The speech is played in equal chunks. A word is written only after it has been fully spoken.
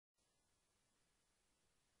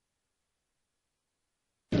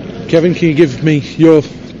Kevin, can you give me your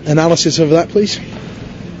analysis of that, please?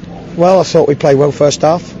 Well, I thought we played well first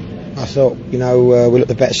half. I thought, we looked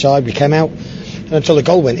the better side. We came out, and until the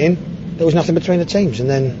goal went in, there was nothing between the teams. And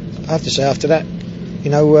then I have to say, after that,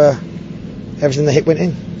 everything that hit went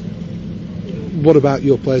in. What about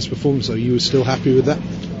your players' performance, though? You were still happy with that?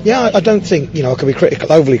 Yeah, I don't think, I could be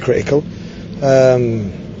critical, overly critical.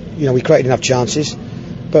 We created enough chances.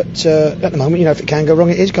 But at the moment, if it can go wrong,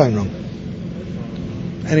 it is going wrong.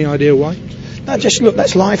 Any idea why? No, just look,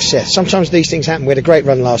 that's life, Seth. Sometimes these things happen. We had a great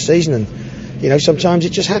run last season, and sometimes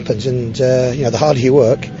it just happens. And the harder you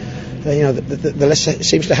work, the less it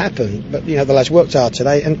seems to happen. But the lads worked hard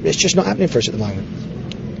today, and it's just not happening for us at the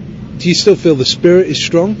moment. Do you still feel the spirit is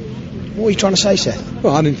strong? What are you trying to say, Seth?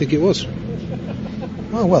 Well, I didn't think it was.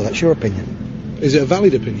 Oh well, that's your opinion. Is it a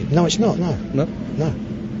valid opinion? No, it's not. No. No.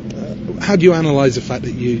 How do you analyse the fact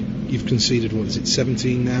that you've conceded,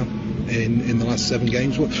 17 now in the last 7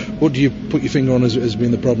 games? What do you put your finger on as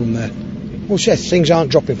being the problem there? Well, Seth, things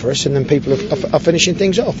aren't dropping for us, and then people are finishing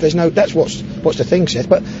things off. That's what's the thing, Seth.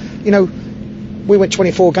 But we went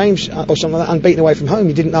 24 games or something like that unbeaten away from home.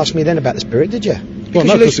 You didn't ask me then about the spirit, did you? Well,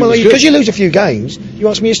 no, because you lose a few games, you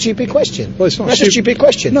ask me a stupid question. Well, it's not. That's a stupid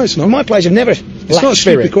question. No, it's not. My players have never lacked not a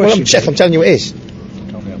spirit. stupid question. Well, Seth, I'm telling you, it is.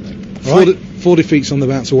 Right? 4 defeats on the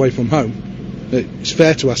bounce away from home. It's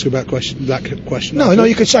fair to ask about that question. No,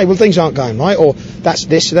 you could say, well, things aren't going right, or that's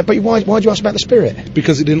this or that. But why do you ask about the spirit?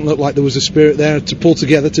 Because it didn't look like there was a spirit there to pull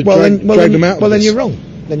together to drag them out. Well, then you're wrong.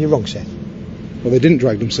 Then you're wrong, Seth. Well, they didn't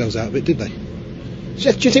drag themselves out of it, did they?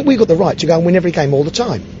 Seth, do you think we got the right to go and win every game all the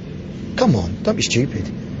time? Come on, don't be stupid.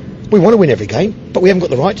 We want to win every game, but we haven't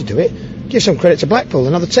got the right to do it. Give some credit to Blackpool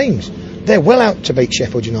and other teams. They're well out to beat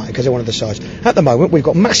Sheffield United because they're one of the sides. At the moment, we've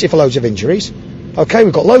got massive loads of injuries. Okay,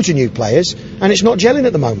 we've got loads of new players, and it's not gelling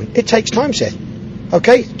at the moment. It takes time, Seth.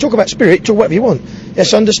 Okay, talk about spirit, talk whatever you want.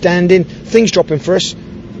 Yes, understanding, things dropping for us.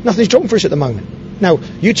 Nothing's dropping for us at the moment. Now,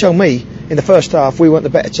 you tell me in the first half we weren't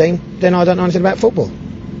the better team, then I don't know anything about football.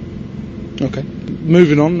 Okay,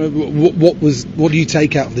 moving on. What do you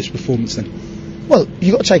take out of this performance then? Well,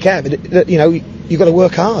 you've got to take out of it that you've got to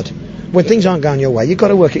work hard. When things aren't going your way, you've got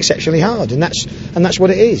to work exceptionally hard, and that's what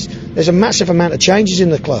it is. There's a massive amount of changes in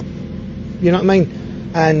the club. You know what I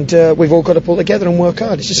mean? And we've all got to pull together and work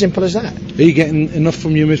hard. It's as simple as that. Are you getting enough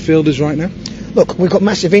from your midfielders right now? Look, we've got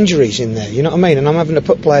massive injuries in there. You know what I mean? And I'm having to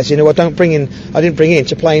put players in who I didn't bring in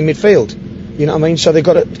to play in midfield. You know what I mean? So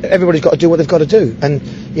everybody's got to do what they've got to do. And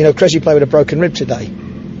Cressy played with a broken rib today.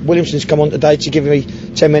 Williamson's come on today to give me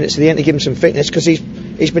 10 minutes at the end to give him some fitness because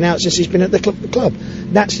he's been out since he's been at the club.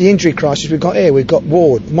 That's the injury crisis we've got here. We've got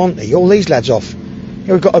Ward, Monty, all these lads off.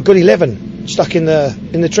 We've got a good 11 stuck in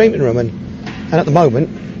the treatment room, and at the moment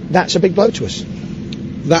that's a big blow to us.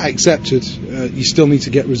 That accepted, you still need to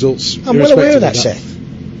get results. I'm well aware of that, Seth.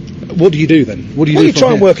 What do you do then? What do you do? You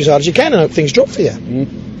try and work as hard as you can and hope things drop for you.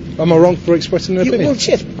 Am I wrong for expressing an opinion? Well,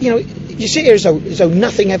 Seth, you sit here as though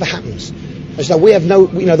nothing ever happens. As though we have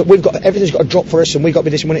that we've got everything's got to drop for us and we've got to be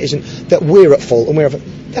this and when it isn't, that we're at fault and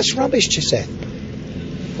that's rubbish, Seth.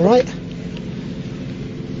 All right?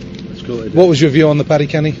 That's cool. What was your view on the Paddy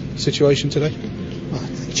Kenny situation today? Well,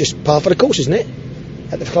 it's just par for the course, isn't it?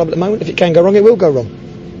 At the club at the moment, if it can go wrong, it will go wrong.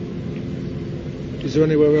 Is there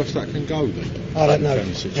anywhere else that can go then? I don't know. I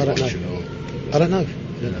don't know.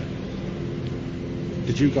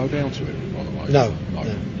 Did you go down to it, by the way? No.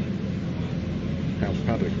 How's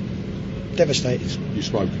Paddy? Devastated. You've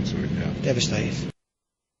spoken to him, yeah? Devastated.